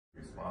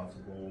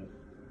responsible,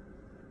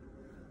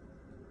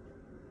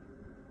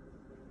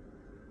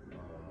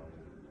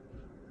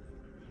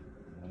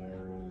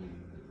 morally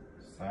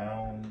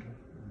sound.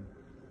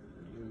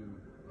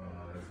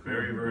 It's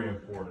very, very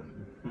important.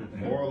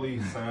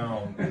 Morally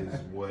sound is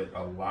what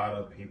a lot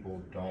of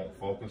people don't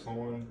focus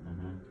on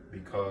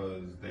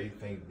because they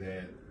think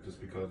that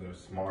just because they're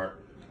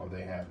smart or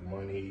they have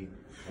money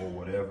or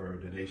whatever,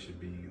 that they should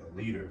be a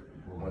leader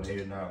when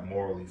they're not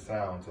morally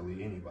sound to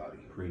lead anybody.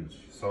 Preach.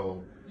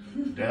 So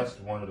that's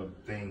one of the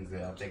things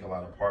that I think a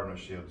lot of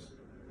partnerships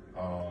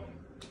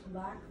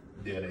lack.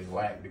 Yeah, they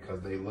lack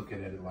because they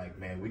looking at it like,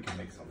 man, we can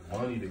make some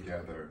money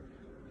together,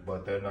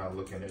 but they're not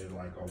looking at it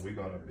like, are we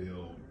gonna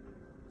build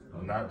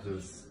not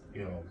just,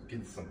 you know,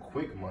 get some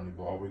quick money,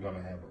 but are we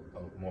gonna have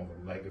a more of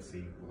a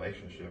legacy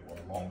relationship or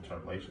a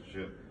long-term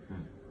relationship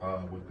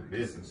with the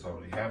business?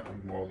 So they have to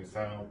be morally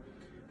sound,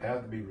 they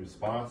have to be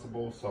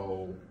responsible,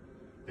 so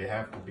they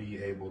have to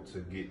be able to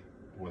get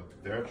what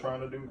they're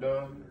trying to do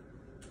done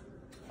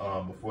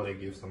before they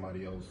give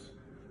somebody else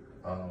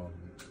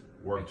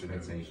work to do.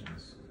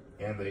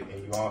 And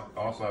you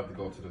also have to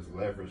go to this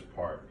leverage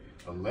part.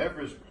 The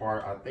leverage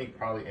part, I think,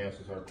 probably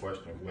answers her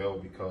question well,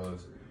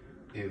 because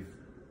if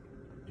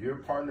you're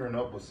partnering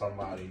up with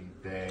somebody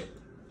that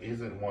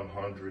isn't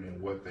 100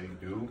 in what they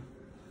do,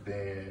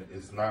 then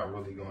it's not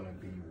really going to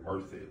be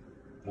worth it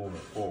moving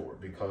forward.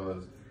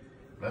 Because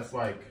that's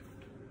like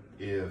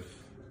if,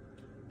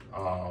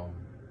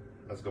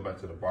 let's go back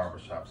to the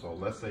barbershop. So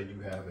let's say you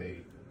have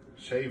a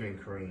shaving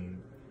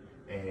cream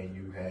and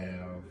you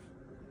have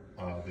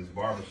this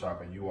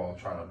barbershop and you all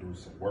trying to do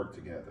some work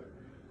together.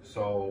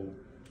 So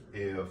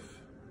if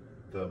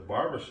the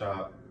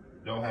barbershop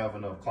don't have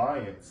enough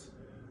clients,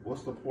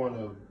 what's the point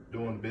of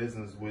doing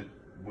business with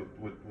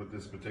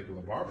this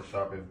particular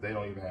barbershop if they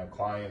don't even have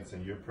clients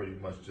and you're pretty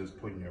much just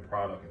putting your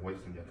product and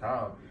wasting your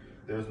time?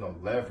 There's no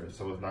leverage,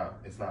 so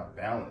it's not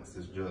balanced.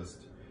 It's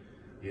just,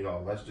 you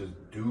know, let's just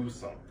do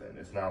something.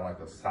 It's not like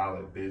a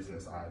solid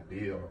business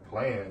idea or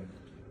plan,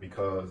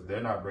 because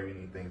they're not bringing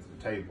anything to the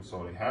table.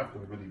 So they have to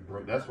really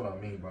bring, that's what I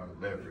mean by the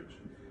leverage,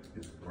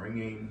 is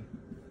bringing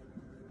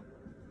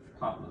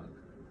potluck,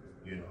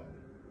 you know,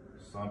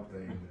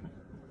 something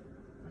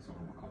that's what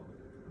I'm gonna call it,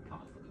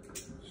 potluck,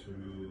 to the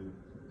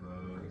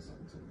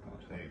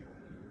table.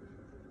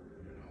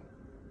 You know,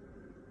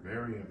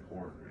 very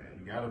important, man.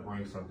 You gotta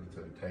bring something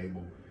to the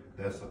table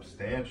that's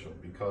substantial,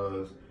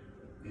 because,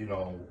 you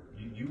know,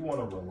 you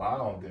wanna rely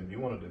on them. You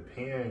wanna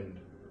depend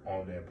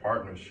on that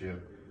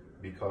partnership,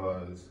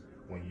 because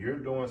when you're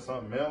doing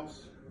something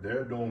else,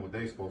 they're doing what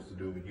they're supposed to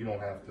do. You don't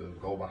have to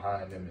go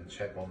behind them and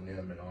check on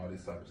them and all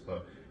this type of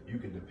stuff. You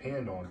can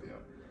depend on them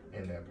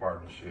in that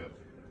partnership.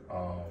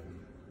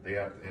 They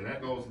have to, and that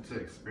goes into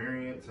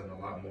experience and a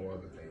lot more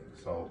other things.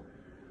 So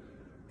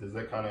does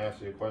that kind of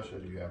answer your question,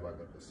 or do you have like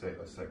a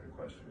second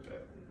question with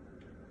that?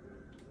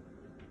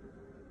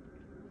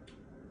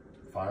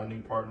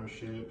 Finding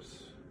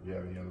partnerships. Do you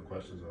have any other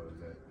questions, or is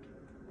that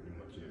pretty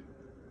much it?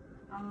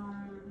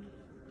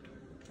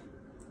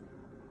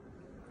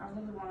 I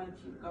really want to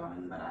keep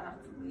going, but I have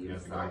to leave,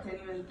 Yes, so I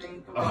can't even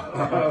think of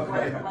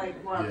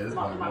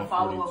what my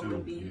follow-up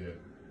would be. Yeah.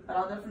 But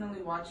I'll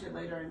definitely watch it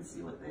later and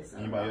see what they say.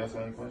 Anybody else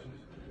have any questions?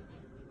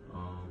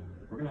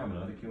 We're gonna have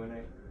another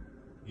Q&A.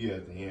 Yeah,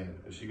 at the end.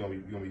 Is she gonna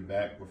be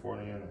back before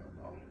the end? Or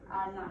no?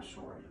 I'm not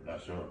sure.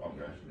 Not sure.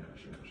 Okay. Yeah,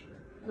 sure.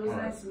 It was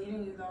nice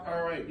meeting you, though.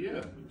 All right.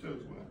 Yeah, you too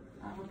as well.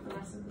 I hope the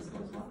rest of this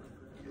goes well.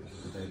 Yes.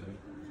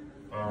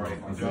 All right.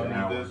 Do y'all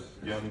need this?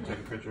 Y'all need to take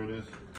a picture of this?